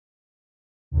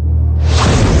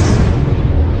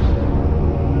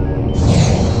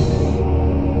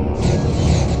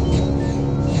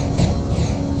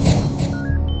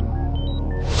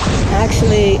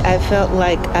I felt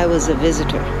like I was a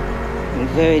visitor,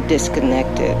 very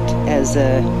disconnected as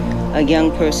a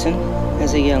young person,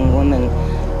 as a young woman,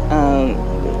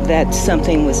 that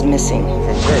something was missing.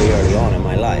 From very early on in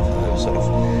my life, I sort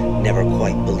of never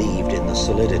quite believed in the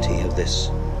solidity of this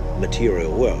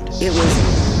material world. It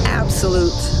was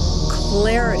absolute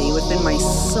clarity within my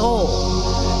soul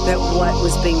that what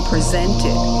was being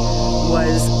presented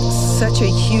was such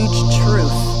a huge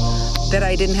truth that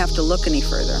I didn't have to look any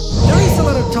further. There is a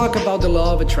lot of talk about the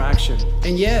law of attraction,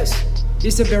 and yes,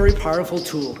 it's a very powerful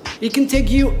tool. It can take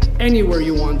you anywhere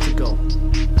you want to go.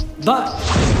 But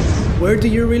where do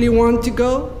you really want to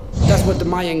go? That's what the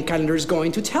Mayan calendar is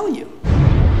going to tell you.